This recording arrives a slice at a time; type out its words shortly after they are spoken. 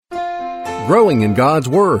Growing in God's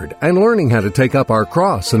Word and learning how to take up our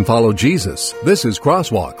cross and follow Jesus. This is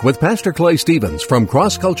Crosswalk with Pastor Clay Stevens from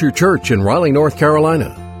Cross Culture Church in Raleigh, North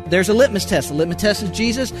Carolina. There's a litmus test. The litmus test is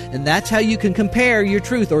Jesus, and that's how you can compare your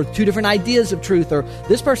truth or two different ideas of truth, or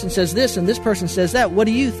this person says this and this person says that. What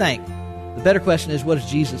do you think? The better question is, what does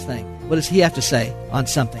Jesus think? What does he have to say on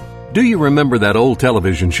something? Do you remember that old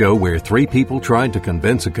television show where three people tried to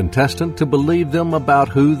convince a contestant to believe them about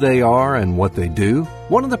who they are and what they do?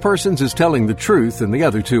 One of the persons is telling the truth and the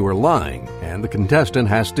other two are lying, and the contestant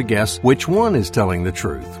has to guess which one is telling the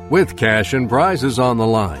truth, with cash and prizes on the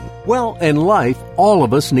line. Well, in life, all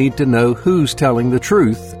of us need to know who's telling the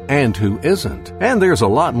truth and who isn't. And there's a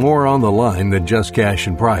lot more on the line than just cash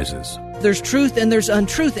and prizes. There's truth and there's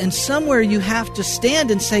untruth, and somewhere you have to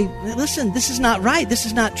stand and say, listen, this is not right. This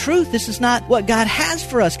is not truth. This is not what God has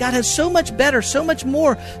for us. God has so much better, so much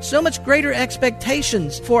more, so much greater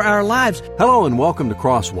expectations for our lives. Hello and welcome to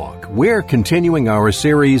Crosswalk. We're continuing our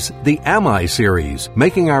series, the Am I series,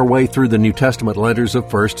 making our way through the New Testament letters of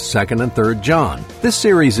 1st, 2nd, and 3rd John. This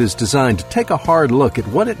series is designed to take a hard look at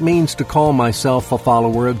what it means to call myself a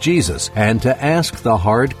follower of Jesus and to ask the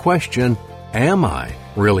hard question, am I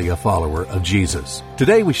really a follower of Jesus?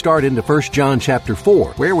 Today we start into 1 John chapter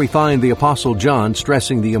 4, where we find the Apostle John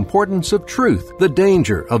stressing the importance of truth, the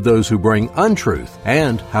danger of those who bring untruth,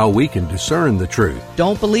 and how we can discern the truth.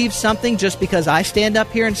 Don't believe something just because I stand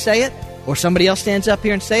up here and say it, or somebody else stands up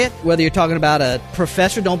here and say it. Whether you're talking about a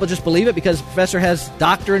professor, don't just believe it because the professor has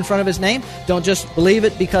doctor in front of his name. Don't just believe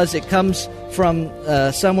it because it comes from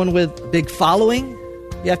someone with a big following.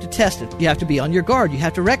 You have to test it. You have to be on your guard. You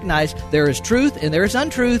have to recognize there is truth and there is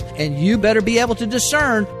untruth, and you better be able to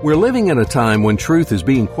discern. We're living in a time when truth is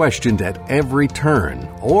being questioned at every turn,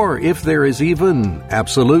 or if there is even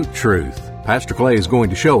absolute truth. Pastor Clay is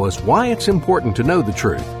going to show us why it's important to know the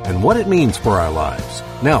truth and what it means for our lives.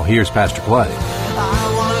 Now, here's Pastor Clay.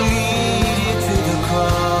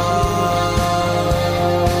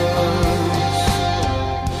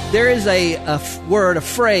 There is a word, a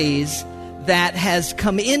phrase that has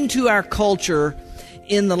come into our culture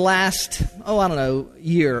in the last,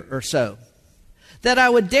 year or so, that I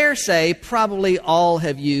would dare say probably all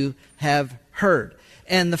of you have heard.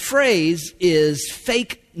 And the phrase is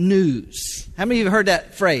fake news. How many of you have heard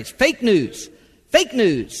that phrase? Fake news. Fake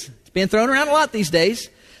news. It's being thrown around a lot these days.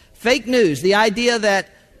 Fake news. The idea that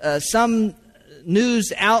some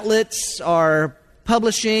news outlets are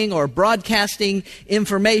publishing or broadcasting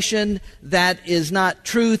information that is not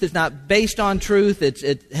truth, it's not based on truth,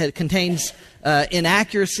 it contains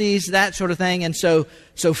inaccuracies, that sort of thing. And so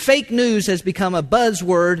fake news has become a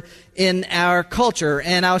buzzword in our culture.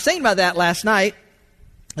 And I was thinking about that last night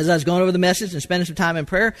as I was going over the message and spending some time in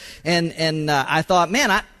prayer. And I thought,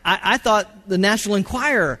 man, I thought the National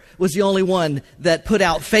Enquirer was the only one that put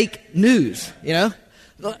out fake news, you know?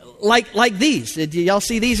 Like these. Did y'all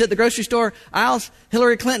see these at the grocery store aisles?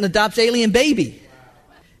 Hillary Clinton adopts alien baby.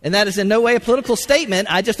 And that is in no way a political statement.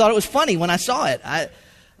 I just thought it was funny when I saw it.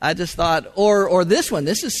 I just thought, or this one,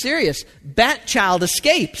 this is serious. Bat child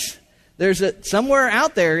escapes. There's somewhere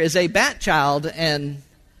out there is a bat child, and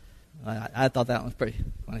I thought that one was pretty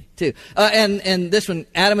funny too. And this one,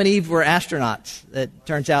 Adam and Eve were astronauts. It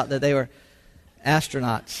turns out that they were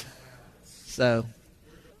astronauts. So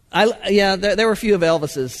there were a few of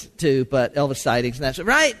Elvis's too, but Elvis sightings and that.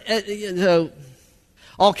 Right? So,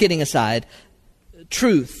 all kidding aside,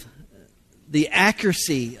 truth, the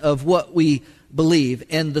accuracy of what we believe,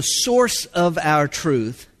 and the source of our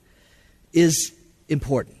truth is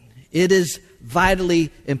important. It is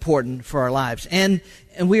vitally important for our lives, and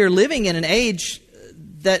we are living in an age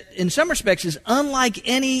that, in some respects, is unlike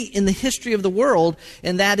any in the history of the world,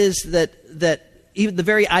 and that is that even the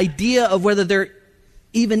very idea of whether there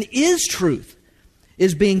even is truth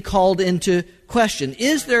is being called into question.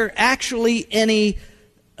 Is there actually any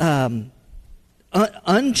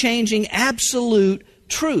unchanging, absolute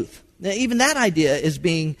truth? Now, even that idea is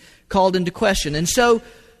being called into question. And so,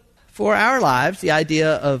 for our lives, the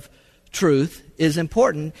idea of truth is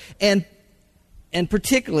important. And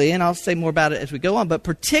particularly, and I'll say more about it as we go on, but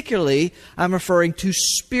particularly, I'm referring to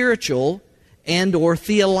spiritual and or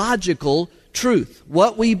theological truth.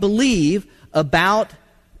 What we believe about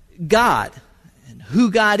God, and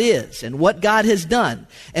who God is, and what God has done,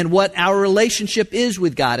 and what our relationship is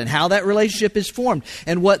with God, and how that relationship is formed,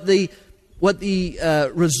 and what the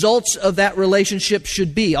results of that relationship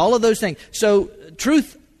should be. All of those things. So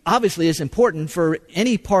truth obviously is important for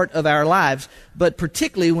any part of our lives, but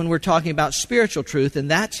particularly when we're talking about spiritual truth,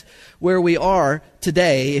 and that's where we are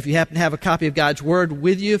today. If you happen to have a copy of God's Word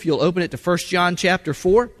with you, if you'll open it to 1 John chapter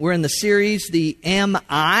 4. We're in the series, the Am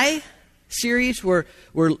I series. We're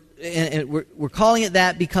calling it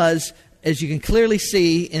that because, as you can clearly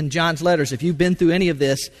see in John's letters, if you've been through any of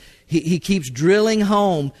this, he keeps drilling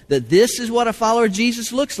home that this is what a follower of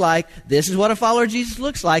Jesus looks like. This is what a follower of Jesus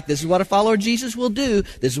looks like. This is what a follower of Jesus will do.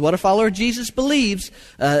 This is what a follower of Jesus believes.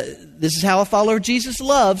 This is how a follower of Jesus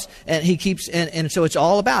loves. And he keeps, and so it's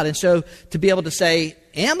all about. And so to be able to say,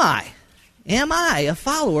 am I a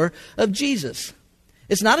follower of Jesus?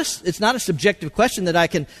 It's not a subjective question that I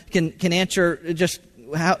can answer just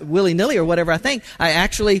willy-nilly or whatever I think. I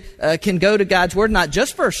actually can go to God's Word, not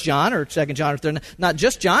just 1 John or 2 John, or not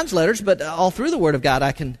just John's letters, but all through the Word of God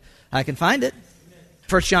I can find it.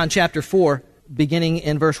 1 John chapter 4, beginning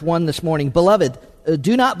in verse 1 this morning. Beloved,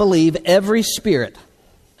 do not believe every spirit.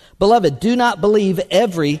 Beloved, do not believe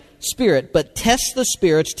every spirit, but test the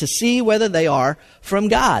spirits to see whether they are from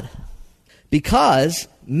God. Because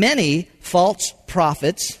many false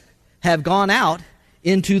prophets have gone out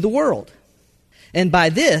into the world. And by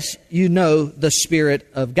this you know the Spirit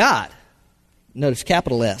of God. Notice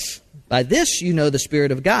capital S. By this you know the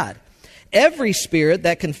Spirit of God. Every spirit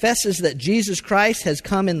that confesses that Jesus Christ has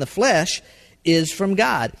come in the flesh is from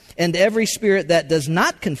God. And every spirit that does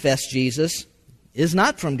not confess Jesus is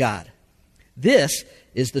not from God. This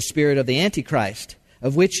is the spirit of the Antichrist,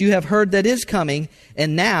 of which you have heard that is coming,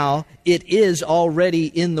 and now it is already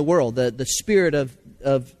in the world, the spirit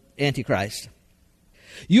of Antichrist.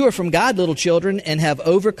 You are from God, little children, and have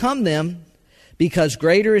overcome them, because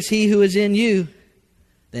greater is He who is in you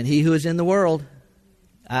than he who is in the world.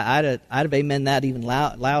 I'd have amen that even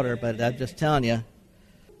louder, but I'm just telling you.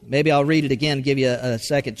 Maybe I'll read it again and give you a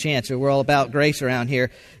second chance. We're all about grace around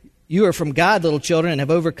here. You are from God, little children, and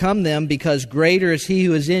have overcome them, because greater is He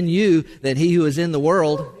who is in you than he who is in the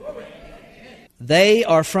world. They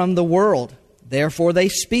are from the world, therefore they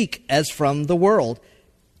speak as from the world,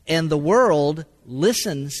 and the world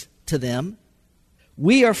listens to them.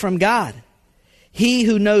 We are from God. He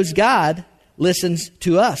who knows God listens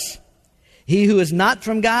to us. He who is not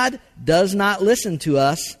from God does not listen to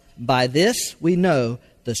us. By this we know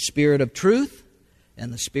the spirit of truth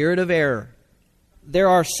and the spirit of error. There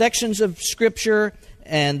are sections of Scripture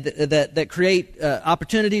and that create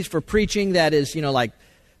opportunities for preaching that is, like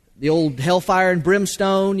the old hellfire and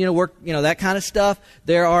brimstone, that kind of stuff.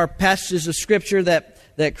 There are passages of Scripture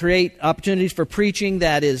that create opportunities for preaching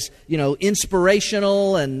that is,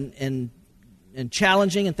 inspirational and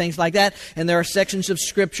challenging and things like that. And there are sections of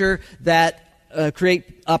Scripture that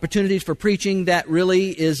create opportunities for preaching that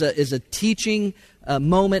really is a teaching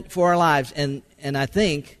moment for our lives. And I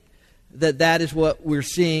think that is what we're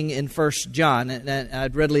seeing in 1 John. And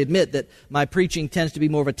I'd readily admit that my preaching tends to be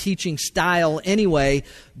more of a teaching style anyway,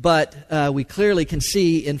 but we clearly can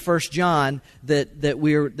see in 1 John that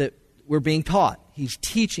we're being taught. He's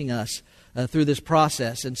teaching us through this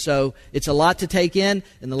process. And so it's a lot to take in.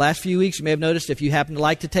 In the last few weeks, you may have noticed, if you happen to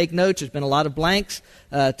like to take notes, there's been a lot of blanks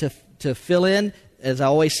to fill in. As I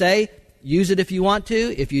always say, use it if you want to.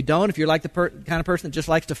 If you don't, if you're like the kind of person that just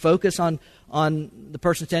likes to focus on the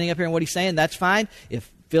person standing up here and what he's saying, that's fine.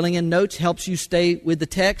 If filling in notes helps you stay with the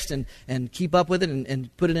text and keep up with it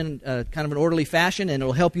and put it in kind of an orderly fashion, and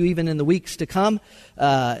it'll help you even in the weeks to come,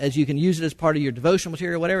 as you can use it as part of your devotional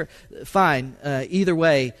material, whatever, fine. Either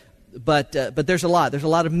way, but there's a lot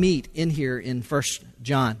of meat in here in 1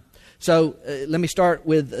 John. So let me start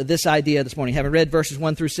with this idea this morning. Having read verses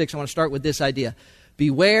 1 through 6, I want to start with this idea.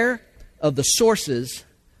 Beware of the sources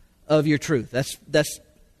of your truth. That's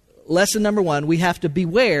lesson number one. We have to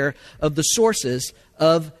beware of the sources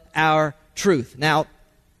of our truth. Now,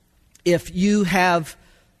 if you have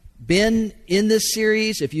been in this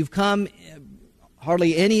series, if you've come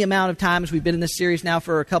hardly any amount of times, we've been in this series now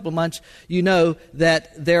for a couple of months, you know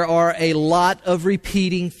that there are a lot of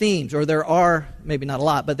repeating themes, or there are, maybe not a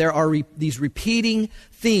lot, but there are these repeating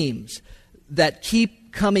themes that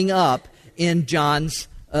keep coming up in John's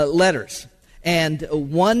letters. And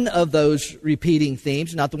one of those repeating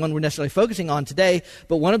themes, not the one we're necessarily focusing on today,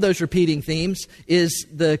 but one of those repeating themes is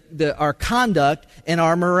our conduct and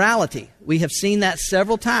our morality. We have seen that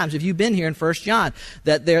several times. If you've been here in 1 John,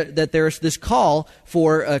 that there's this call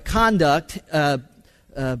for conduct,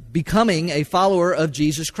 becoming a follower of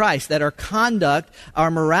Jesus Christ. That our conduct,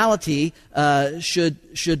 our morality,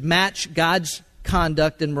 should match God's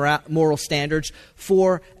conduct and moral standards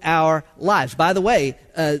for our lives. By the way,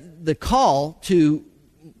 the call to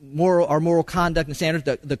our moral conduct and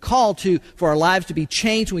standards, the call for our lives to be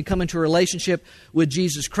changed when we come into a relationship with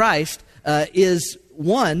Jesus Christ is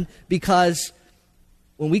one, because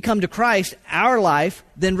when we come to Christ, our life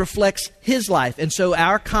then reflects His life. And so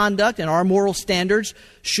our conduct and our moral standards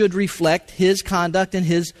should reflect His conduct and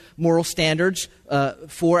His moral standards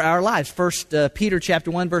for our lives. 1 Peter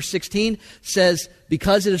chapter 1, verse 16 says,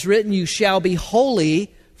 because it is written, you shall be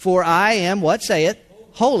holy, for I am, what? Say it.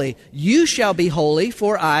 Holy. You shall be holy,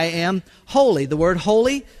 for I am holy. The word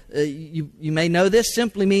holy, you may know this,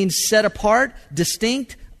 simply means set apart,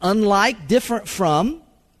 distinct, unlike, different from.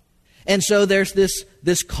 And so there's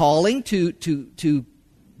this calling to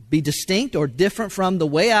be distinct or different from the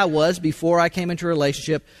way I was before I came into a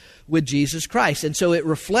relationship with Jesus Christ. And so it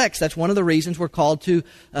reflects, that's one of the reasons we're called to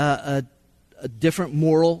a different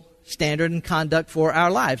moral standard and conduct for our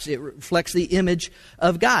lives. It reflects the image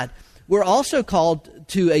of God. We're also called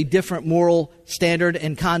to a different moral standard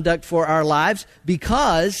and conduct for our lives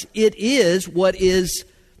because it is what is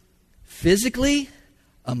physically,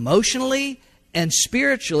 emotionally, and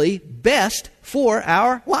spiritually best for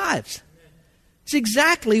our lives. It's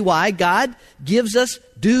exactly why God gives us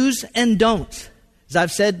do's and don'ts. As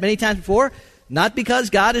I've said many times before, not because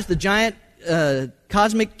God is the giant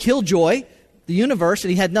cosmic killjoy, the universe,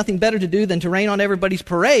 and He had nothing better to do than to rain on everybody's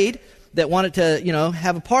parade that wanted to,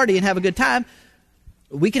 have a party and have a good time.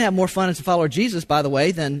 We can have more fun as a follower of Jesus, by the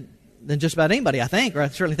way, than just about anybody, I think, or I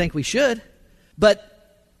certainly think we should. But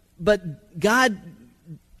God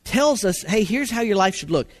tells us, hey, here's how your life should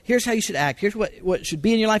look. Here's how you should act. Here's what should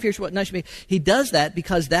be in your life. Here's what not should be. He does that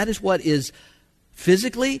because that is what is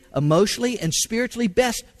physically, emotionally, and spiritually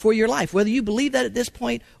best for your life. Whether you believe that at this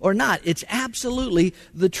point or not, it's absolutely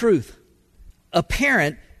the truth. A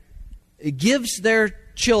parent gives their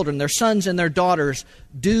children, their sons and their daughters,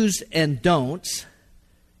 do's and don'ts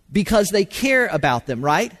because they care about them,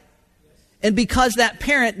 right? And because that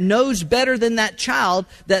parent knows better than that child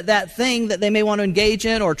that thing that they may want to engage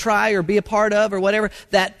in or try or be a part of or whatever,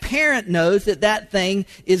 that parent knows that thing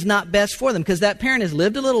is not best for them because that parent has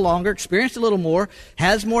lived a little longer, experienced a little more,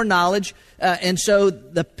 has more knowledge, and so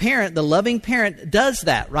the parent, the loving parent, does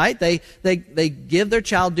that, right? They give their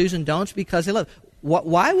child do's and don'ts because they love.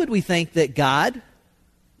 Why would we think that God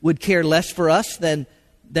would care less for us than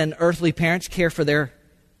earthly parents care for their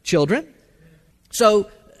children? So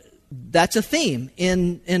that's a theme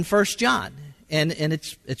in 1 John, and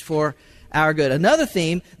it's for our good. Another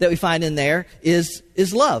theme that we find in there is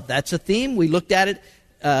love. That's a theme. We looked at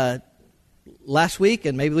it last week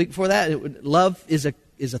and maybe the week before that. Love is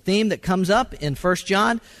a theme that comes up in 1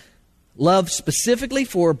 John. Love specifically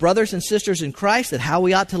for brothers and sisters in Christ, that how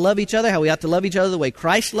we ought to love each other, how we ought to love each other the way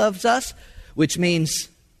Christ loves us, which means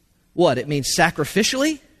what? It means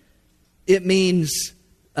sacrificially. It means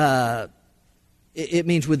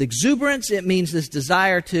with exuberance. It means this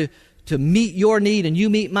desire to meet your need and you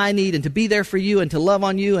meet my need and to be there for you and to love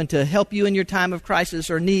on you and to help you in your time of crisis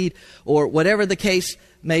or need or whatever the case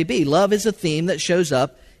may be. Love is a theme that shows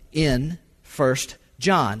up in 1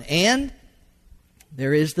 John. And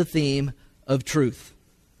there is the theme of truth.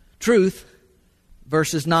 Truth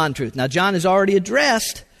versus non-truth. Now, John has already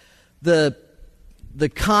addressed the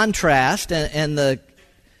contrast and the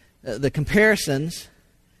comparisons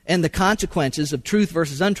and the consequences of truth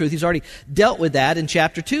versus untruth. He's already dealt with that in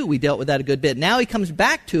chapter 2. We dealt with that a good bit. Now he comes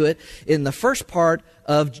back to it in the first part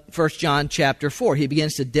of 1 John chapter 4. He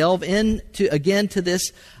begins to delve into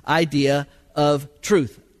this idea of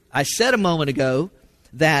truth. I said a moment ago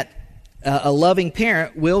that a loving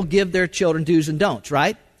parent will give their children do's and don'ts,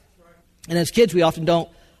 right? And as kids, we often don't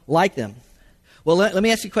like them. Well, let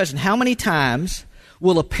me ask you a question. How many times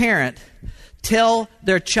will a parent tell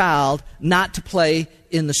their child not to play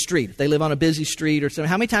in the street? If they live on a busy street or something,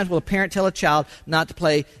 how many times will a parent tell a child not to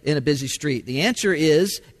play in a busy street? The answer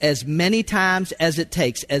is as many times as it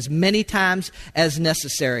takes, as many times as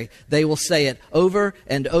necessary. They will say it over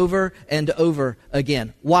and over and over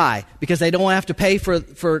again. Why? Because they don't have to pay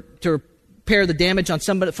to repair the damage on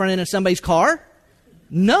the front end of somebody's car?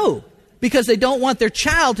 No. Because they don't want their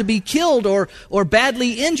child to be killed or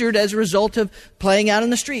badly injured as a result of playing out in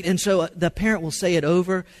the street. And so the parent will say it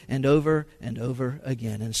over and over and over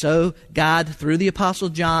again. And so God, through the Apostle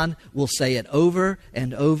John, will say it over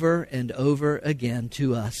and over and over again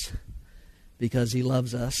to us because He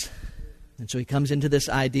loves us. And so he comes into this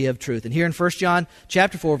idea of truth. And here in 1 John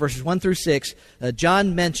chapter 4, verses 1 through 6,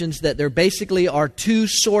 John mentions that there basically are two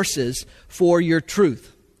sources for your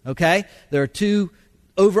truth. Okay? There are two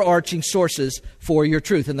overarching sources for your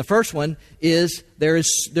truth. And the first one is there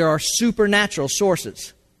are supernatural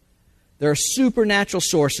sources. There are supernatural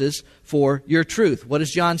sources for your truth. What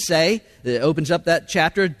does John say? It opens up that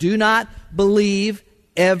chapter. Do not believe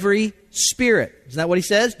every spirit. Isn't that what he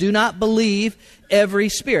says? Do not believe every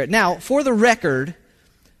spirit. Now, for the record,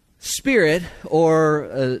 spirit,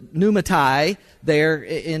 or pneumatai there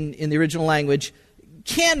in the original language,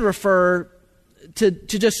 can refer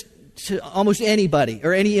to almost anybody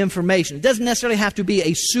or any information. It doesn't necessarily have to be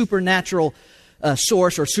a supernatural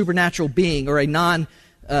source or supernatural being or a non-human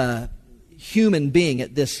being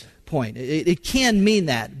at this point. It can mean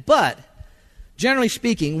that. But generally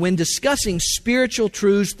speaking, when discussing spiritual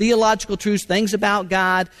truths, theological truths, things about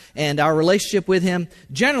God and our relationship with Him,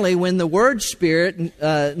 generally when the word spirit,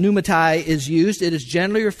 pneumatai, is used, it is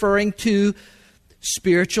generally referring to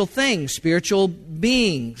spiritual things, spiritual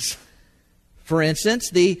beings. For instance,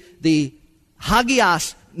 the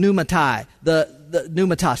hagios pneumatai, the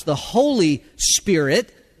pneumatos, the Holy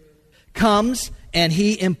Spirit, comes and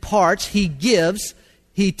He imparts, He gives,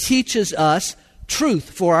 He teaches us truth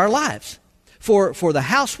for our lives. For the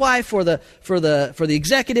housewife, for the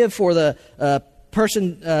executive, for the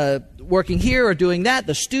person working here or doing that,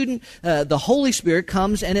 the student, the Holy Spirit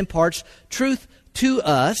comes and imparts truth to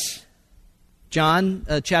us. John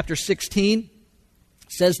chapter 16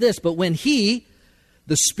 says this, but when He,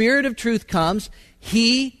 the Spirit of truth, comes,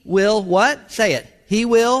 He will what? Say it. He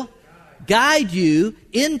will guide you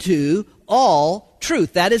into all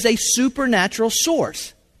truth. That is a supernatural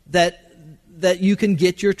source that you can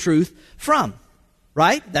get your truth from,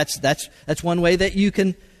 right? That's one way that you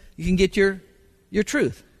can get your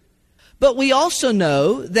truth. But we also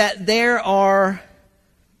know that there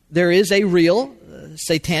is a real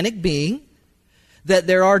satanic being, that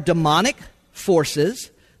there are demonic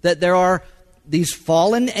forces, that there are these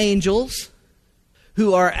fallen angels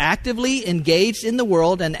who are actively engaged in the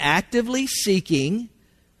world and actively seeking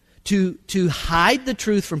to hide the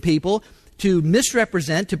truth from people, to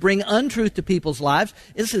misrepresent, to bring untruth to people's lives.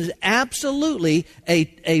 This is absolutely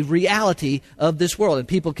a reality of this world. And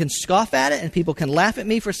people can scoff at it and people can laugh at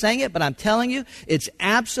me for saying it, but I'm telling you, it's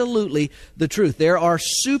absolutely the truth. There are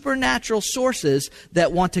supernatural sources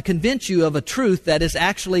that want to convince you of a truth that is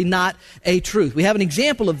actually not a truth. We have an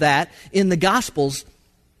example of that in the Gospels,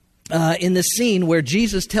 in this scene where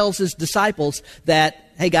Jesus tells His disciples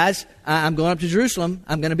that, hey guys, I'm going up to Jerusalem.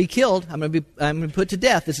 I'm going to be killed. I'm going to be put to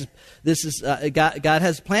death. This is God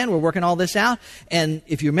has a plan. We're working all this out. And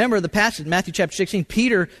if you remember the passage in Matthew chapter 16,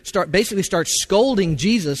 Peter starts scolding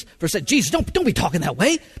Jesus for saying, Jesus, don't be talking that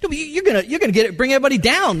way. You're gonna bring everybody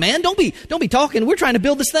down, man. Don't be talking. We're trying to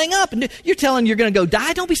build this thing up, and you're telling you're going to go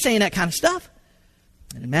die. Don't be saying that kind of stuff.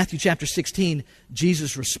 And in Matthew chapter 16,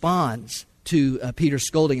 Jesus responds to Peter's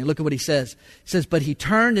scolding. And look at what He says. He says, but He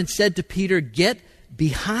turned and said to Peter, get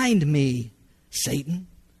behind me, Satan.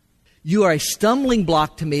 You are a stumbling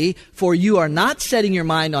block to me, for you are not setting your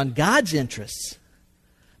mind on God's interests,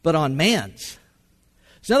 but on man's.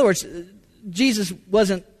 So in other words, Jesus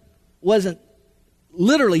wasn't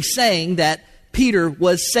literally saying that Peter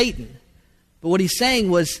was Satan. But what He's saying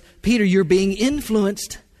was, Peter, you're being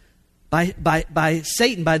influenced by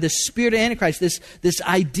Satan, by the spirit of Antichrist, this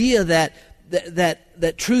idea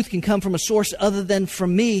that truth can come from a source other than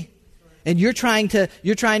from me. And you're trying to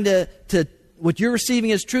what you're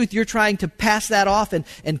receiving as truth, you're trying to pass that off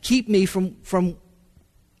and keep me from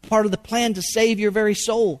part of the plan to save your very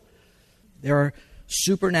soul. There are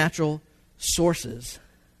supernatural sources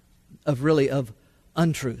of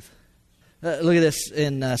untruth. Look at this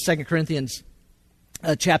in 2 Corinthians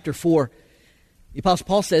chapter 4. The Apostle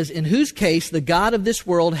Paul says, in whose case the God of this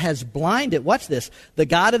world has blinded, watch this, the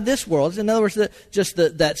God of this world, in other words,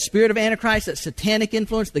 that spirit of Antichrist, that satanic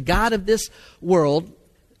influence, the God of this world,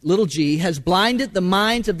 little g, has blinded the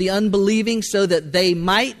minds of the unbelieving so that they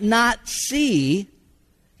might not see.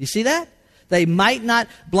 You see that?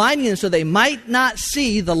 Blinding them so they might not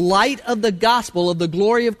see the light of the gospel of the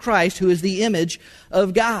glory of Christ, who is the image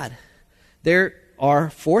of God. There are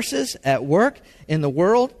forces at work in the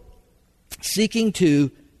world seeking to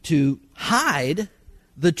hide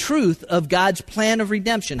the truth of God's plan of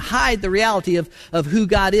redemption, hide the reality of who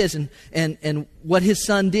God is and what His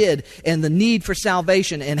Son did and the need for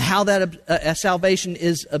salvation and how that salvation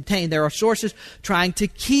is obtained. There are sources trying to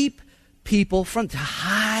keep people to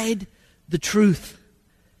hide the truth.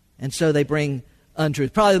 And so they bring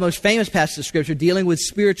untruth. Probably the most famous passage of Scripture dealing with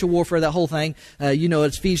spiritual warfare, that whole thing.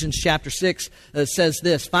 It's Ephesians chapter 6 says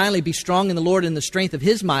this, finally be strong in the Lord in the strength of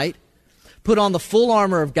His might. Put on the full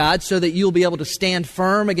armor of God so that you'll be able to stand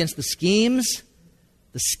firm against the schemes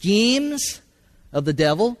of the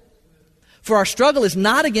devil. For our struggle is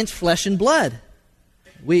not against flesh and blood.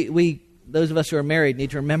 We those of us who are married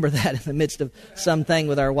need to remember that in the midst of something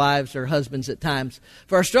with our wives or husbands at times.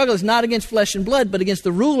 For our struggle is not against flesh and blood, but against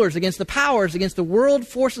the rulers, against the powers, against the world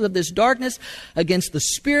forces of this darkness, against the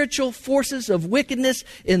spiritual forces of wickedness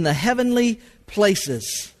in the heavenly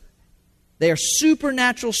places. They are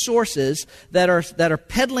supernatural sources that are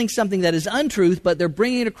peddling something that is untruth, but they're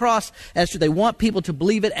bringing it across as truth. They want people to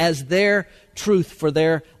believe it as their truth for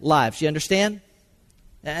their lives. You understand?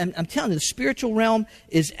 And I'm telling you, the spiritual realm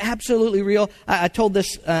is absolutely real. I told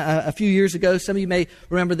this a few years ago. Some of you may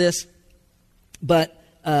remember this. But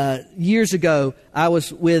years ago, I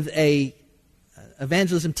was with a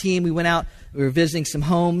evangelism team. We went out, we were visiting some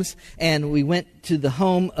homes, and we went to the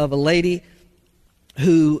home of a lady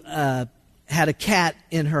who had a cat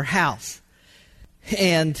in her house.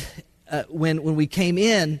 And when we came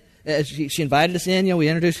in, she invited us in. We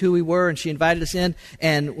introduced who we were, and she invited us in.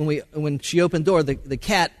 And when she opened the door, the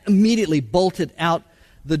cat immediately bolted out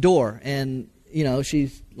the door. And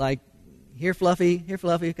she's like, "Here, Fluffy,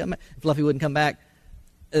 come back." Fluffy wouldn't come back.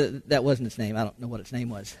 That wasn't its name. I don't know what its name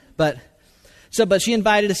was. But she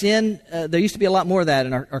invited us in. There used to be a lot more of that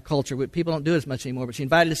in our culture. People don't do it as much anymore. But she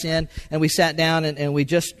invited us in, and we sat down, and we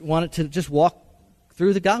just wanted to just walk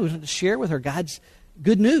through the gospel. We wanted to share with her God's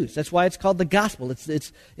good news. That's why it's called the gospel.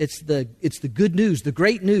 It's the good news, the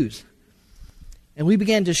great news. And we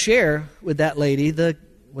began to share with that lady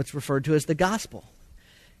what's referred to as the gospel.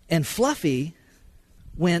 And Fluffy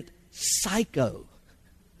went psycho.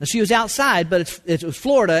 Now, she was outside, but it was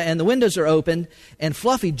Florida, and the windows are open, and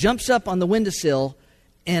Fluffy jumps up on the windowsill,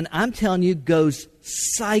 and I'm telling you, goes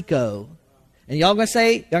psycho. And y'all gonna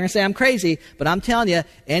say I'm crazy, but I'm telling you,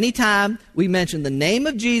 anytime we mention the name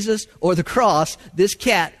of Jesus or the cross, this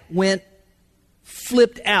cat went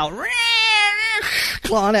flipped out,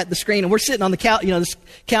 clawing at the screen, and we're sitting on the couch. This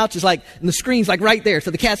couch is like, and the screen's like right there, so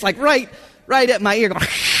the cat's like right at my ear, going.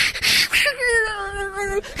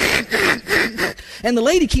 And the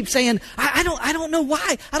lady keeps saying, I don't know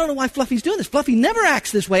why. I don't know why Fluffy's doing this. Fluffy never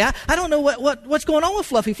acts this way. I don't know what's going on with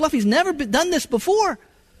Fluffy. Fluffy's never done this before.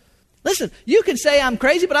 Listen, you can say I'm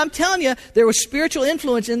crazy, but I'm telling you, there was spiritual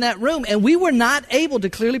influence in that room, and we were not able to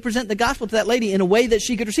clearly present the gospel to that lady in a way that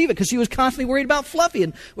she could receive it, because she was constantly worried about Fluffy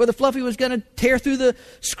and whether Fluffy was going to tear through the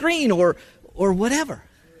screen or whatever.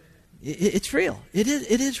 It's real. It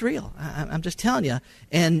is real. I'm just telling you.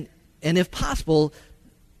 And if possible,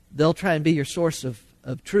 they'll try and be your source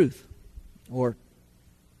of truth or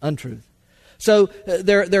untruth. So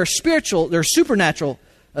there are supernatural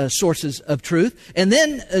sources of truth. And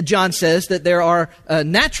then John says that there are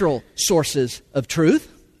natural sources of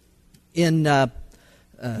truth. In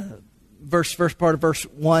first part of verse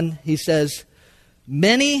 1, he says,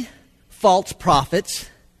 "Many false prophets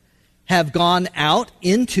have gone out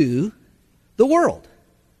into the world."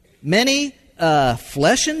 Many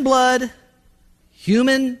flesh and blood,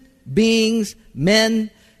 human beings, men,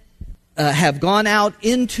 have gone out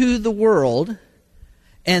into the world,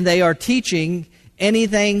 and they are teaching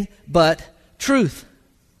anything but truth.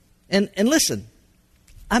 And listen,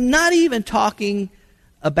 I'm not even talking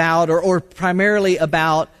about or primarily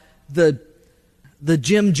about the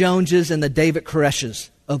Jim Joneses and the David Koreshes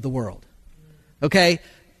of the world. Okay?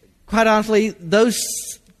 Quite honestly, those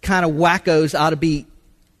kind of wackos ought to be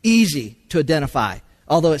easy to identify.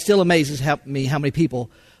 Although it still amazes me how many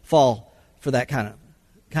people fall for that kind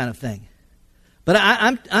of thing. But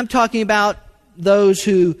I'm talking about those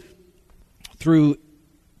who, through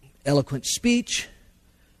eloquent speech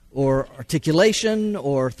or articulation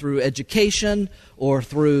or through education or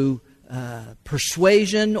through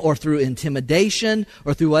persuasion or through intimidation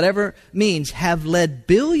or through whatever means, have led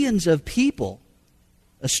billions of people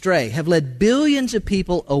astray, have led billions of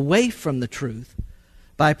people away from the truth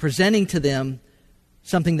by presenting to them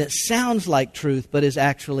something that sounds like truth but is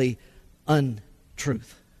actually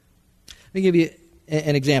untruth. Let me give you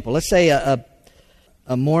an example. Let's say a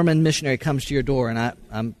Mormon missionary comes to your door, and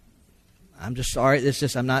I'm just sorry. It's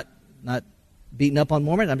just I'm not beating up on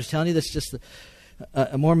Mormons. I'm just telling you this. Just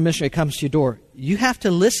a Mormon missionary comes to your door. You have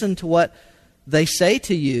to listen to what they say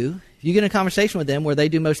to you. If you get in a conversation with them where they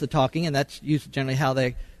do most of the talking, and that's usually generally how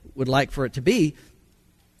they would like for it to be,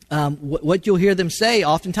 what you'll hear them say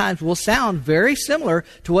oftentimes will sound very similar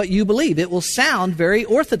to what you believe. It will sound very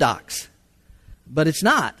orthodox, but it's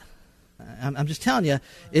not. I'm just telling you,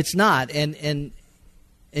 it's not. And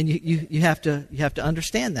you have to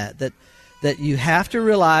understand that you have to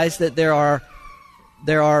realize that there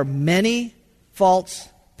are many false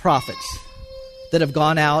prophets that have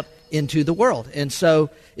gone out into the world. And so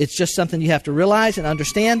it's just something you have to realize and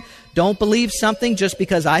understand. Don't believe something just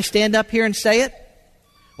because I stand up here and say it,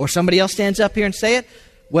 or somebody else stands up here and say it.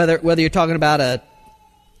 Whether you're talking about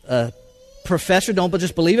a professor, don't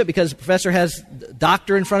just believe it because the professor has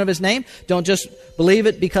doctor in front of his name. Don't just believe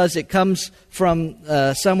it because it comes from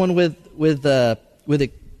someone with a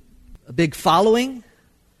big following.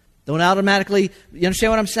 Don't automatically. You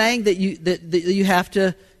understand what I'm saying? That you have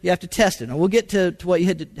to test it. And we'll get to what you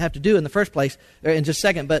have to do in the first place, or in just a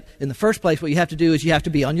second. But in the first place, what you have to do is you have to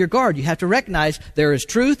be on your guard. You have to recognize there is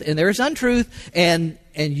truth and there is untruth, and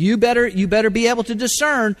you better be able to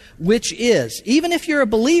discern which is. Even if you're a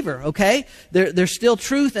believer, okay, there's still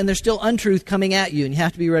truth and there's still untruth coming at you, and you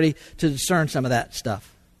have to be ready to discern some of that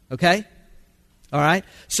stuff. Okay? All right?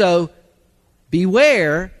 So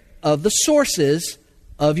beware of the sources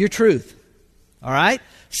of your truth. All right?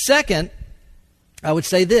 Second, I would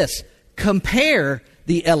say this: compare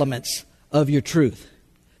the elements of your truth.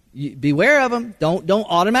 Beware of them. Don't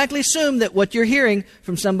automatically assume that what you're hearing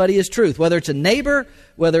from somebody is truth. Whether it's a neighbor,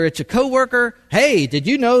 whether it's a coworker. Hey, did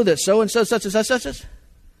you know that so and so, such and such, such and such?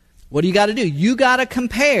 What do you got to do? You got to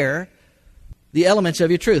compare the elements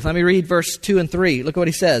of your truth. Let me read verse 2 and 3. Look at what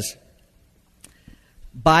he says.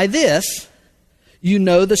 By this you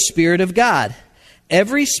know the Spirit of God.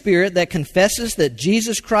 Every spirit that confesses that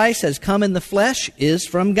Jesus Christ has come in the flesh is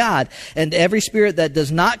from God. And every spirit that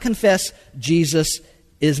does not confess Jesus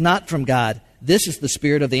is not from God. This is the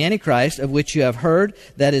spirit of the Antichrist, of which you have heard,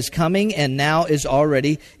 that is coming and now is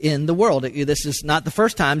already in the world. This is not the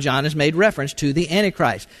first time John has made reference to the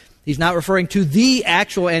Antichrist. He's not referring to the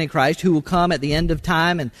actual Antichrist who will come at the end of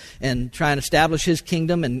time and try and establish his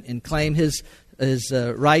kingdom and claim his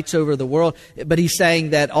rights over the world. But he's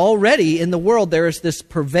saying that already in the world there is this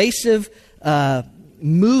pervasive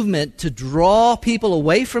movement to draw people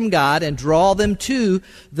away from God and draw them to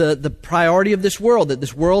the priority of this world, that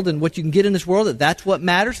this world and what you can get in this world, that's what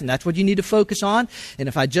matters and that's what you need to focus on. And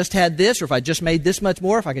if I just had this, or if I just made this much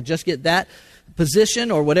more, if I could just get that position,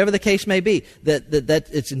 or whatever the case may be, that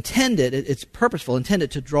it's intended, it's purposeful, intended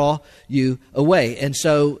to draw you away. And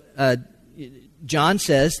so John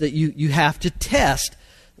says that you have to test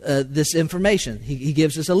this information. He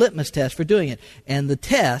gives us a litmus test for doing it. And the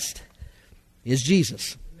test is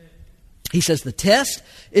Jesus. He says the test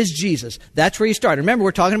is Jesus. That's where you start. Remember,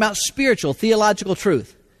 we're talking about spiritual, theological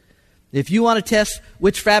truth. If you want to test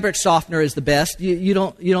which fabric softener is the best, you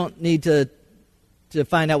don't need to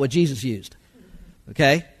find out what Jesus used.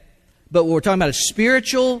 Okay? But what we're talking about is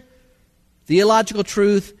spiritual, theological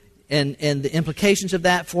truth, and the implications of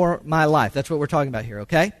that for my life. That's what we're talking about here,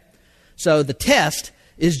 okay? So the test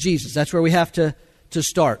is Jesus. That's where we have to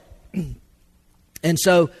start. And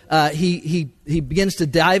so he begins to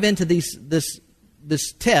dive into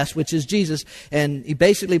this test, which is Jesus, and he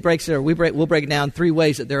basically breaks it. We'll break it down in three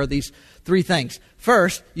ways. That there are these three things.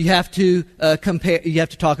 First, you have to compare. You have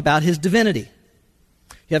to talk about his divinity.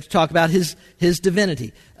 You have to talk about his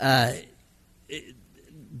divinity.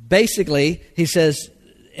 Basically, he says,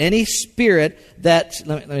 any spirit that,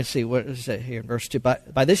 let me see, what does it say here in verse 2?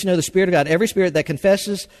 By this you know the Spirit of God. Every spirit that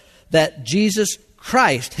confesses that Jesus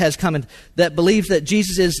Christ has come in, that believes that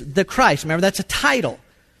Jesus is the Christ. Remember, that's a title.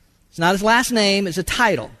 It's not his last name, it's a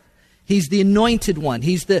title. He's the anointed one.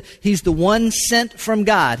 He's the one sent from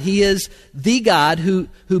God. He is the God who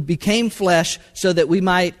became flesh so that we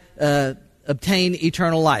might obtain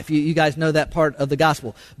eternal life. You guys know that part of the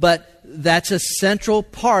gospel. But that's a central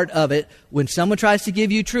part of it. When someone tries to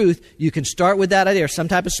give you truth, you can start with that idea, or some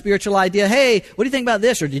type of spiritual idea. Hey, what do you think about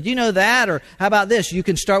this? Or did you know that? Or how about this? You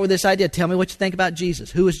can start with this idea. Tell me what you think about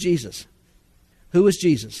Jesus. Who is Jesus? Who is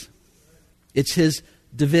Jesus? It's his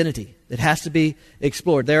divinity that has to be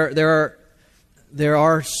explored. There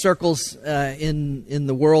are circles in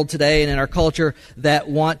the world today and in our culture that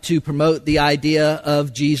want to promote the idea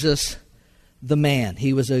of Jesus the man.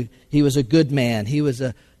 He was a good man. He was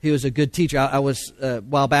a good teacher. I was a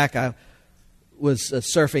while back. I was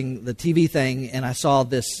surfing the TV thing, and I saw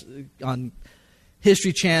this on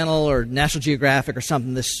History Channel or National Geographic or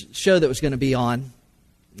something. This show that was going to be on,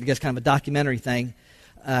 I guess, kind of a documentary thing,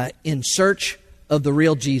 In Search of the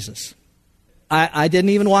Real Jesus. I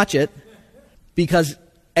didn't even watch it because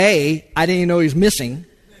A, I didn't even know he was missing.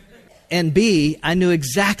 And B, I knew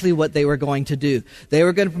exactly what they were going to do. They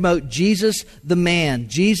were going to promote Jesus the man,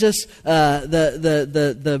 Jesus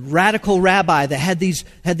the radical rabbi that had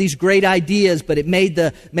these great ideas, but it made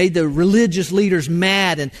the religious leaders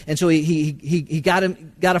mad, and so he got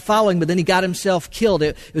a following, but then he got himself killed.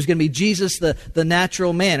 It was going to be Jesus the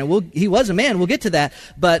natural man, and he was a man. We'll get to that,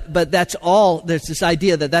 but that's all. There's this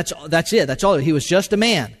idea that that's it. That's all. He was just a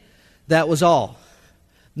man. That was all.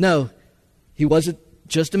 No, he wasn't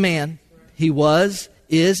just a man. He was,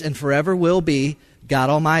 is, and forever will be God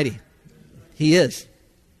Almighty. He is.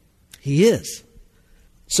 He is.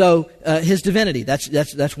 So his divinity.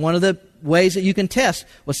 That's one of the ways that you can test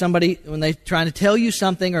with somebody when they're trying to tell you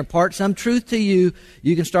something or impart some truth to you.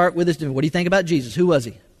 You can start with his divinity. What do you think about Jesus? Who was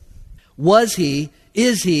he? Was he?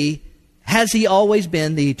 Is he? Has he always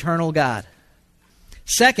been the eternal God?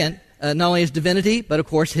 Second, not only his divinity, but of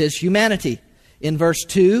course his humanity. In verse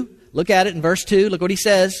 2, look at it in verse 2, look what he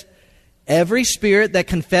says. Every spirit that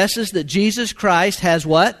confesses that Jesus Christ has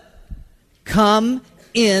what? Come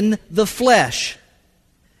in the flesh.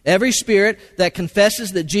 Every spirit that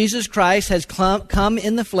confesses that Jesus Christ has come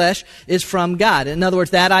in the flesh is from God. In other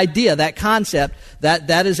words, that idea, that concept,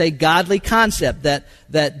 that is a godly concept,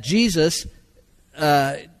 that Jesus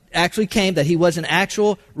actually came, that he was an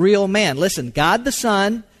actual, real man. Listen, God the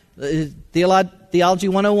Son, Theology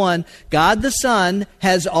 101, God the Son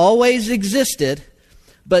has always existed,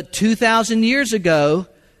 but 2,000 years ago,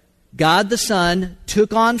 God the Son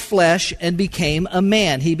took on flesh and became a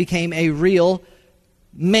man. He became a real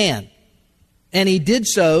man. And he did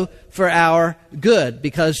so for our good.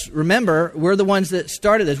 Because remember, we're the ones that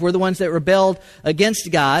started this. We're the ones that rebelled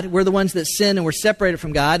against God. We're the ones that sinned and were separated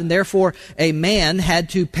from God. And therefore, a man had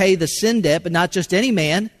to pay the sin debt, but not just any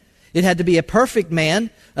man. It had to be a perfect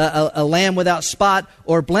man, a lamb without spot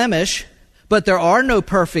or blemish. But there are no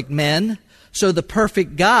perfect men. So the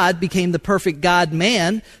perfect God became the perfect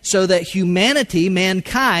God-man so that humanity,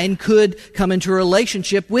 mankind, could come into a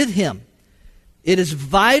relationship with him. It is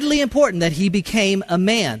vitally important that he became a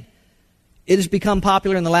man. It has become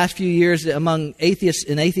popular in the last few years among atheists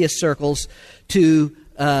in atheist circles to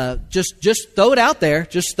just throw it out there.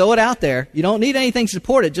 Just throw it out there. You don't need anything to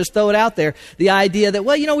support it. Just throw it out there. The idea that,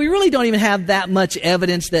 well, we really don't even have that much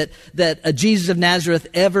evidence that a Jesus of Nazareth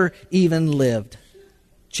ever even lived.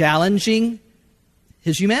 Challenging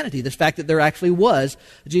his humanity. The fact that there actually was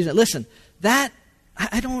a Jesus. Listen, that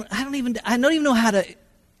I don't even know how to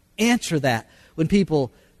answer that when people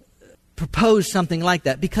propose something like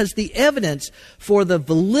that, because the evidence for the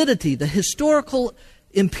validity, the historical,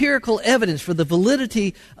 empirical evidence for the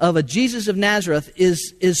validity of a Jesus of Nazareth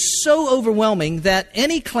is so overwhelming that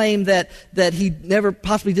any claim that he never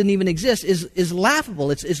possibly didn't even exist is laughable.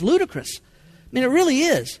 It's ludicrous. I mean, it really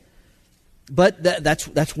is. But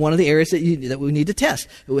that's one of the areas that we need to test: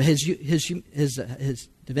 his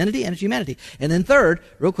divinity and his humanity. And then third,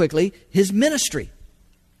 real quickly, his ministry.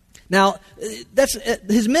 Now,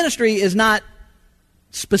 his ministry is not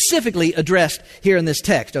specifically addressed here in this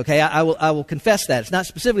text. Okay, I will confess that it's not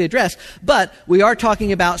specifically addressed, but we are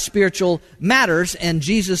talking about spiritual matters and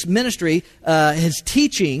Jesus' ministry, his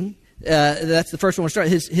teaching. That's the first one we'll start.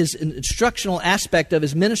 His instructional aspect of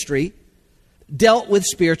his ministry dealt with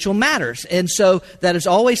spiritual matters. And so that is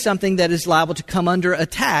always something that is liable to come under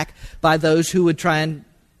attack by those who would try and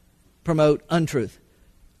promote untruth.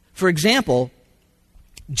 For example,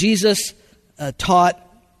 Jesus taught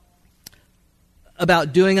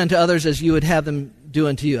about doing unto others as you would have them do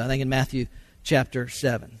unto you. I think in Matthew chapter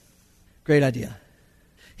 7. Great idea.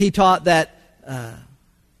 He taught that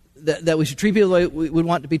we should treat people the way we would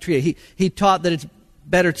want to be treated. He taught that it's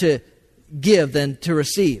better to give than to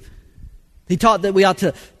receive. He taught that we ought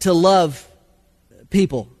to love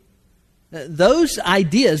people. Those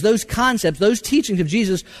ideas, those concepts, those teachings of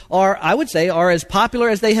Jesus are as popular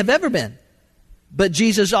as they have ever been. But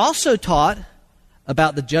Jesus also taught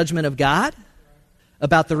about the judgment of God,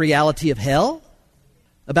 about the reality of hell,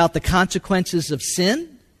 about the consequences of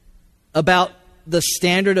sin, about the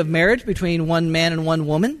standard of marriage between one man and one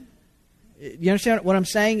woman. You understand what I'm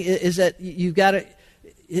saying? Is that you got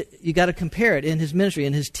to compare it in his ministry,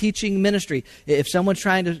 in his teaching ministry. If someone's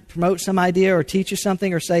trying to promote some idea or teach you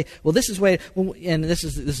something or say, well, this is way, and this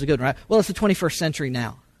is a good one, right? Well, it's the 21st century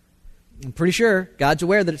now. I'm pretty sure God's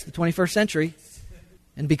aware that it's the 21st century.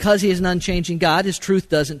 And because he is an unchanging God, his truth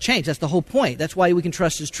doesn't change. That's the whole point. That's why we can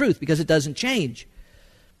trust his truth, because it doesn't change.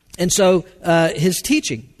 And so his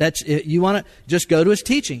teaching, you want to just go to his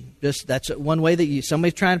teaching. That's one way that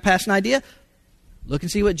somebody's trying to pass an idea, look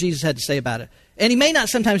and see what Jesus had to say about it. And he may not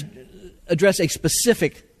sometimes address a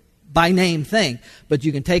specific by name thing, but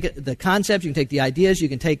you can take the concepts, you can take the ideas, you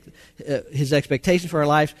can take his expectations for our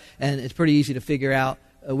life, and it's pretty easy to figure out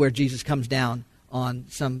where Jesus comes down on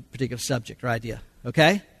some particular subject or idea.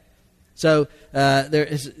 Okay? So there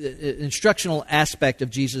is an instructional aspect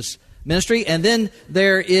of Jesus' ministry, and then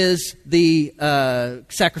there is the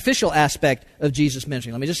sacrificial aspect of Jesus'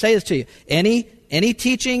 ministry. Let me just say this to you. Any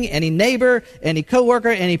teaching, any neighbor, any coworker,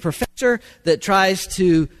 any professor that tries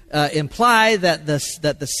to imply that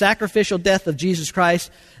the sacrificial death of Jesus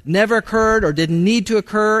Christ never occurred or didn't need to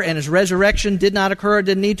occur, and his resurrection did not occur or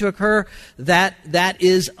didn't need to occur, that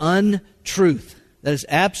is untruth. That is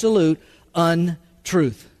absolute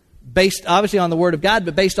untruth. Based obviously on the Word of God,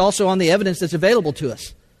 but based also on the evidence that's available to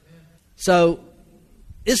us. So,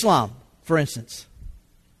 Islam, for instance.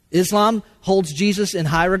 Islam holds Jesus in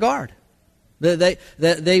high regard.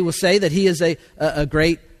 They will say that he is a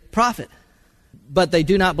great prophet. but they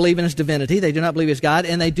do not believe in his divinity. They do not believe he's God,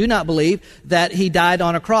 and they do not believe that he died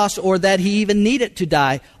on a cross or that he even needed to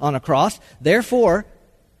die on a cross. Therefore,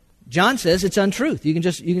 John says it's untruth. You can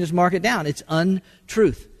just mark it down. It's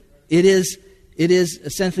untruth. It is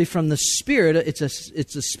essentially from the spirit. It's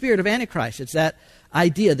the spirit of Antichrist. It's that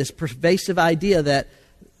idea, this pervasive idea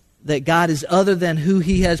that God is other than who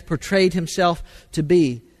he has portrayed himself to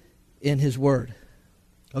be in his word.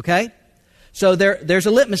 Okay? So there's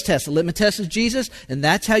a litmus test. The litmus test is Jesus, and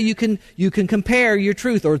that's how you can compare your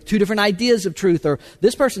truth, or two different ideas of truth, or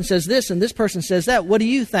this person says this and this person says that. What do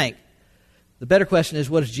you think? The better question is,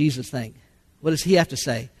 what does Jesus think? What does he have to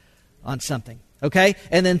say on something? Okay?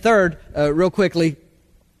 And then third, real quickly,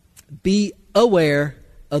 be aware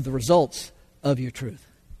of the results of your truth.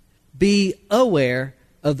 Be aware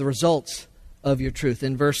of the results of your truth.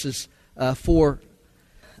 In verses 4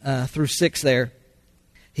 through 6 there,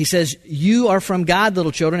 he says, you are from God,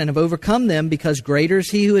 little children, and have overcome them, because greater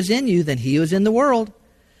is he who is in you than he who is in the world.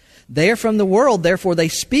 They are from the world, therefore they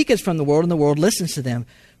speak as from the world, and the world listens to them.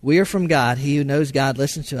 We are from God. He who knows God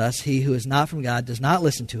listens to us. He who is not from God does not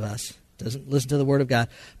listen to us, doesn't listen to the word of God.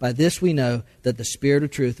 By this we know that the spirit of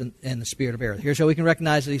truth and the spirit of error. Here's how we can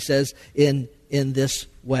recognize that he says in this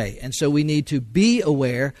way. And so we need to be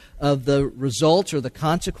aware of the results or the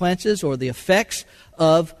consequences or the effects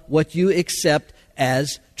of what you accept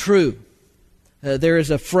as true. There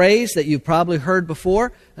is a phrase that you've probably heard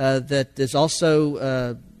before that is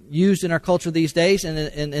also used in our culture these days, and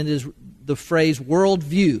it is the phrase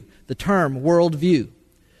worldview, the term worldview.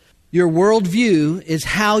 Your worldview is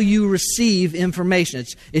how you receive information.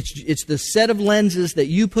 It's the set of lenses that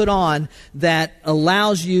you put on that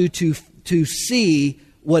allows you to see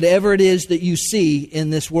whatever it is that you see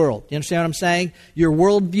in this world. You understand what I'm saying? Your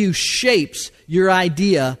worldview shapes your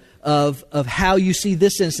idea of how you see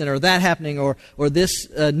this incident or that happening or this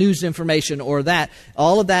news information or that.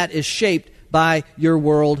 All of that is shaped by your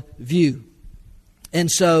worldview.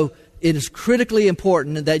 And so it is critically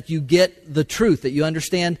important that you get the truth, that you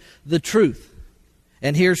understand the truth.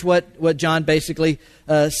 And here's what John basically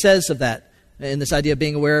says of that in this idea of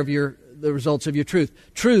being aware of the results of your truth.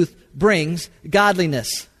 Truth brings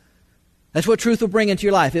godliness. That's what truth will bring into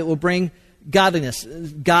your life. It will bring godliness,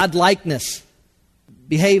 godlikeness,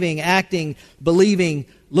 behaving, acting, believing,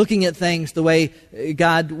 looking at things the way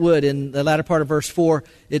God would. In the latter part of verse 4,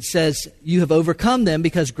 it says, you have overcome them,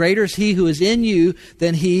 because greater is he who is in you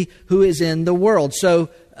than he who is in the world. So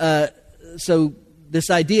this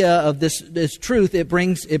idea of this truth, it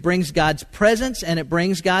brings God's presence and it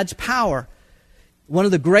brings God's power. One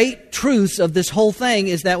of the great truths of this whole thing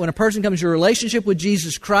is that when a person comes to a relationship with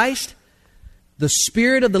Jesus Christ, the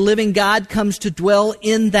Spirit of the living God comes to dwell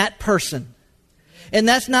in that person. And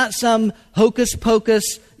that's not some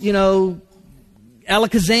hocus-pocus, alakazam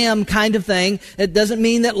kind of thing. It doesn't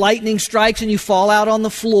mean that lightning strikes and you fall out on the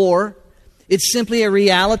floor. It's simply a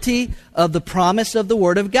reality of the promise of the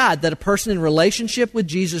Word of God, that a person in relationship with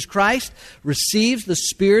Jesus Christ receives the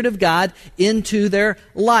Spirit of God into their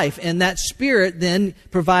life. And that Spirit then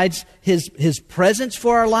provides His presence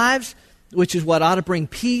for our lives, which is what ought to bring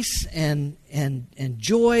peace and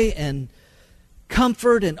joy and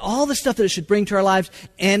comfort and all the stuff that it should bring to our lives,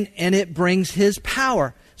 and it brings His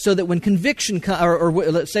power, so that when conviction or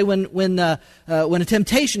let's say when a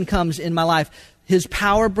temptation comes in my life, His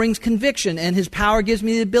power brings conviction, and His power gives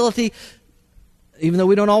me the ability, even though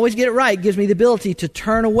we don't always get it right, gives me the ability to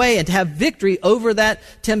turn away and to have victory over that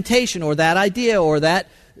temptation or that idea or that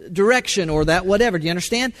direction or that whatever. Do you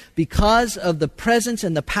understand? Because of the presence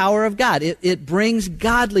and the power of God, it brings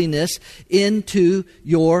godliness into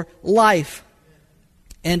your life.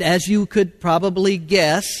 And as you could probably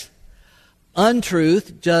guess,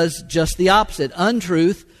 untruth does just the opposite.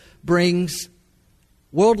 Untruth brings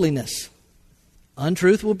worldliness.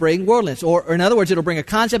 Untruth will bring worldliness. Or in other words, it'll bring a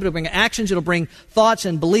concept, it'll bring actions, it'll bring thoughts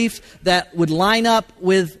and beliefs that would line up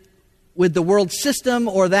with the world system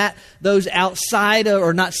or those outside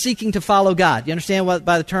or not seeking to follow God. You understand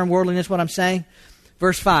by the term worldliness what I'm saying?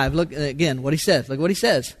 Verse 5, look again what he says. Look what he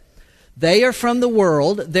says. They are from the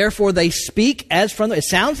world, therefore they speak as from the... It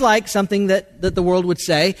sounds like something that the world would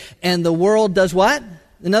say, and the world does what?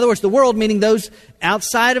 In other words, the world, meaning those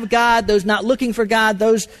outside of God, those not looking for God,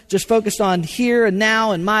 those just focused on here and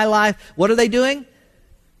now in my life. What are they doing?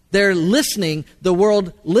 They're listening. The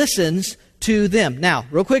world listens to them. Now,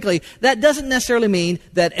 real quickly, that doesn't necessarily mean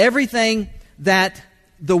that everything that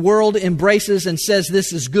the world embraces and says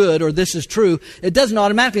this is good or this is true, it doesn't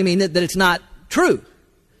automatically mean that it's not true.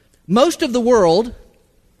 Most of the world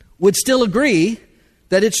would still agree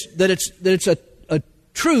that it's a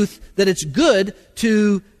truth, that it's good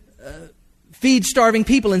to feed starving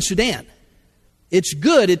people in Sudan. It's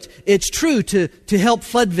good, it's true to help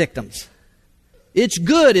flood victims. It's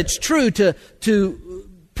good, it's true to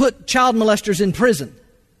put child molesters in prison.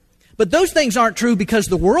 But those things aren't true because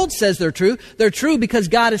the world says they're true. They're true because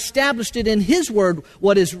God established it in His Word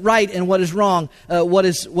what is right and what is wrong, what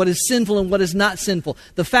is sinful and what is not sinful.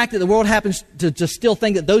 The fact that the world happens to still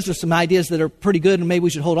think that those are some ideas that are pretty good and maybe we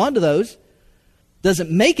should hold on to those doesn't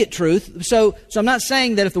make it truth. So I'm not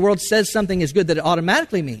saying that if the world says something is good that it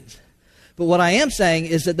automatically means. But what I am saying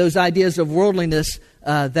is that those ideas of worldliness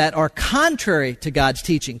that are contrary to God's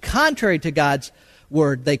teaching, contrary to God's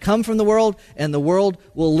Word, they come from the world, and the world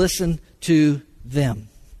will listen to them.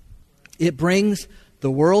 It brings the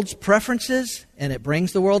world's preferences, and it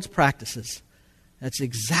brings the world's practices. That's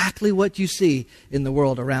exactly what you see in the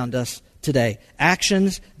world around us today.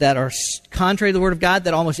 Actions that are contrary to the Word of God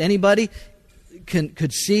that almost anybody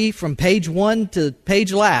could see from page 1 to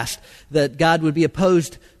page last that God would be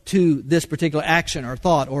opposed to this particular action or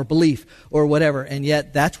thought or belief or whatever. And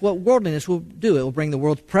yet that's what worldliness will do. It will bring the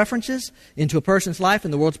world's preferences into a person's life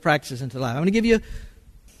and the world's practices into life. I'm going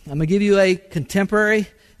to give you a contemporary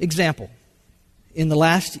example. In the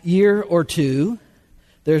last year or two,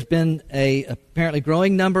 there's been a apparently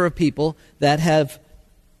growing number of people that have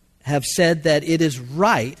said that it is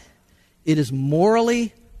right, it is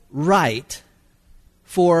morally right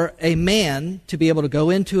for a man to be able to go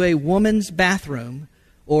into a woman's bathroom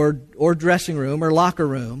or dressing room or locker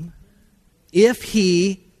room if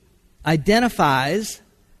he identifies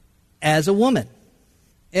as a woman,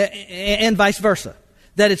 and vice versa.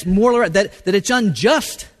 That it's moral, that it's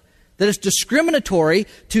unjust, that it's discriminatory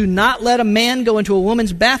to not let a man go into a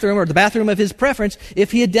woman's bathroom or the bathroom of his preference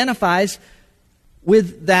if he identifies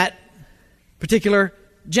with that particular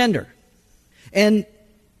gender. And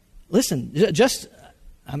listen,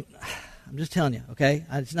 I'm just telling you, okay?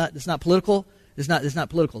 It's not political. It's not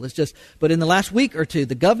political. It's just, but in the last week or two,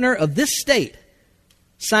 the governor of this state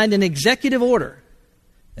signed an executive order,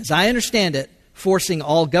 as I understand it, forcing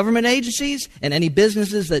all government agencies and any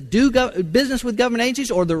businesses that do business with government agencies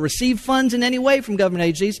or that receive funds in any way from government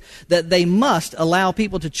agencies, that they must allow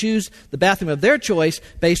people to choose the bathroom of their choice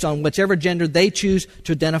based on whichever gender they choose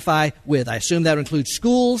to identify with. I assume that would include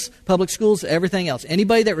schools, public schools, everything else.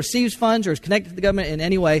 Anybody that receives funds or is connected to the government in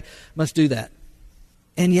any way must do that.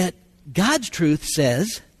 And yet, God's truth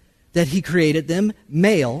says that He created them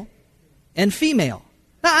male and female.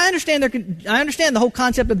 Now, I understand the whole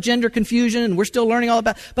concept of gender confusion, and we're still learning all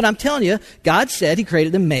about it, but I'm telling you, God said He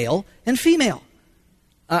created them male and female.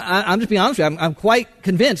 I'm just being honest with you. I'm quite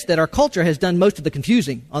convinced that our culture has done most of the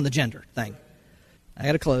confusing on the gender thing. I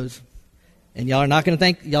got to close. And y'all are not going to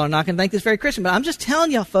think this very Christian, but I'm just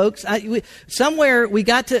telling y'all, folks. Somewhere we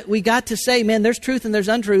got to say, man, there's truth and there's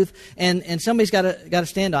untruth, and somebody's got to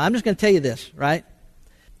stand on. I'm just going to tell you this, right?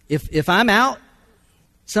 If I'm out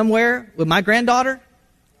somewhere with my granddaughter,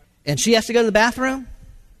 and she has to go to the bathroom,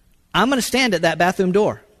 I'm going to stand at that bathroom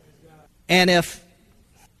door. And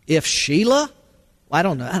if Sheila,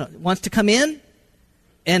 wants to come in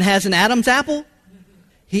and has an Adam's apple,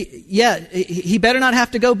 he better not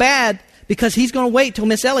have to go bad. Because he's going to wait till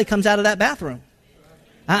Miss Ellie comes out of that bathroom.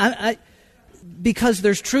 Because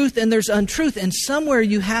there's truth and there's untruth, and somewhere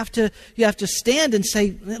you have to stand and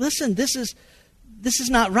say, listen, this is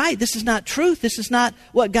not right. This is not truth. This is not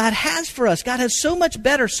what God has for us. God has so much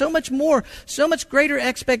better, so much more, so much greater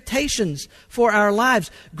expectations for our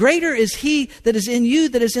lives. Greater is He that is in you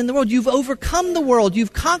that is in the world. You've overcome the world.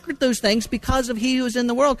 You've conquered those things because of He who is in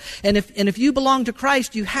the world. And if you belong to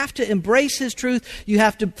Christ, you have to embrace His truth. You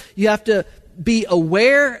have to be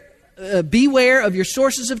aware. Beware of your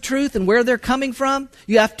sources of truth and where they're coming from.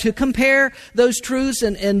 You have to compare those truths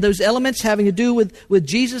and those elements having to do with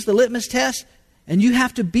Jesus, the litmus test. And you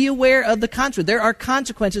have to be aware of the consequences. There are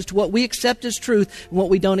consequences to what we accept as truth and what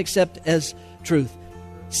we don't accept as truth.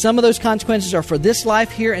 Some of those consequences are for this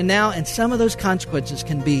life here and now, and some of those consequences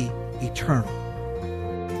can be eternal.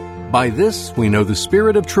 By this, we know the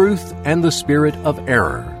spirit of truth and the spirit of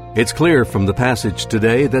error. It's clear from the passage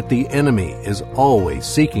today that the enemy is always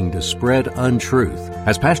seeking to spread untruth.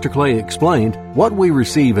 As Pastor Clay explained, what we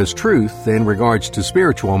receive as truth in regards to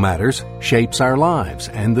spiritual matters shapes our lives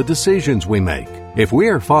and the decisions we make. If we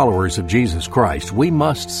are followers of Jesus Christ, we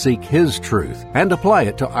must seek His truth and apply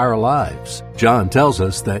it to our lives. John tells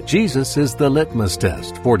us that Jesus is the litmus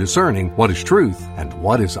test for discerning what is truth and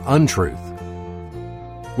what is untruth.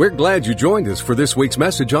 We're glad you joined us for this week's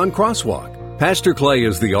message on Crosswalk. Pastor Clay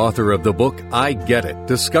is the author of the book, I Get It,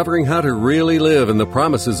 Discovering How to Really Live in the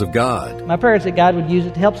Promises of God. My prayer is that God would use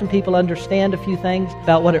it to help some people understand a few things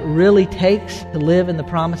about what it really takes to live in the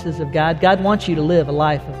promises of God. God wants you to live a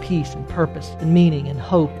life of peace and purpose and meaning and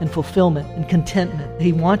hope and fulfillment and contentment.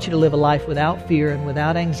 He wants you to live a life without fear and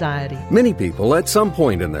without anxiety. Many people at some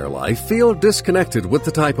point in their life feel disconnected with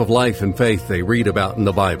the type of life and faith they read about in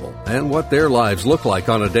the Bible and what their lives look like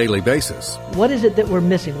on a daily basis. What is it that we're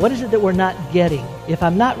missing? What is it that we're not getting? If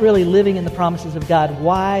I'm not really living in the promises of God,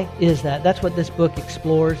 why is that? That's what this book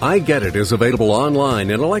explores. I Get It is available online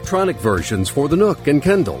in electronic versions for the Nook and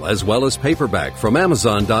Kindle, as well as paperback from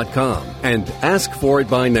Amazon.com. And ask for it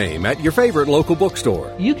by name at your favorite local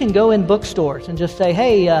bookstore. You can go in bookstores and just say,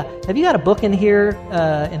 hey, have you got a book in here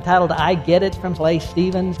entitled I Get It from Clay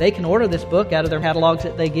Stevens? They can order this book out of their catalogs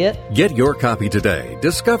that they get. Get your copy today.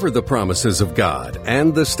 Discover the promises of God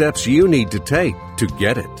and the steps you need to take to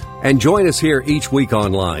get it. And join us here each week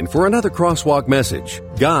online for another Crosswalk message.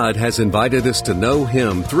 God has invited us to know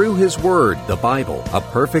Him through His Word, the Bible, a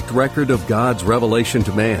perfect record of God's revelation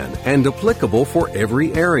to man and applicable for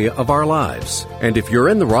every area of our lives. And if you're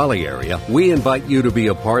in the Raleigh area, we invite you to be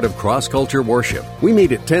a part of Cross Culture Worship. We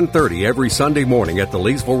meet at 10:30 every Sunday morning at the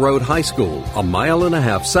Leesville Road High School, a mile and a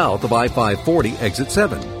half south of I-540 Exit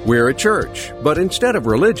 7. We're a church, but instead of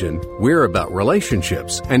religion, we're about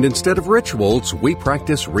relationships. And instead of rituals, we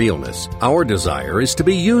practice realness. Our desire is to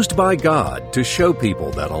be used by God to show people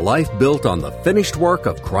that a life built on the finished work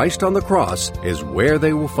of Christ on the cross is where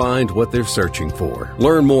they will find what they're searching for.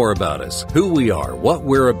 Learn more about us, who we are, what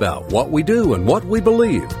we're about, what we do, and what we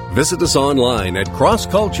believe. Visit us online at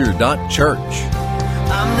crossculture.church.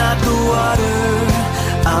 I'm not the water,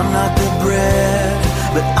 I'm not the bread,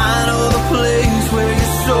 but I know the place where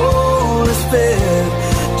your soul is fed.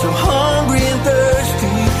 So hungry and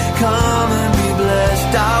thirsty, come and be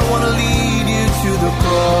blessed. I want to lead you to the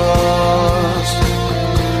cross.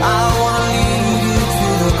 I want to lead you to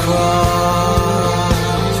the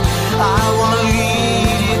cross. I want to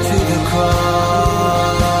lead you to the cross.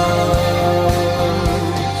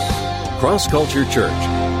 Cross Culture Church,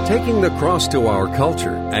 taking the cross to our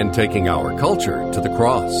culture and taking our culture to the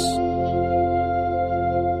cross.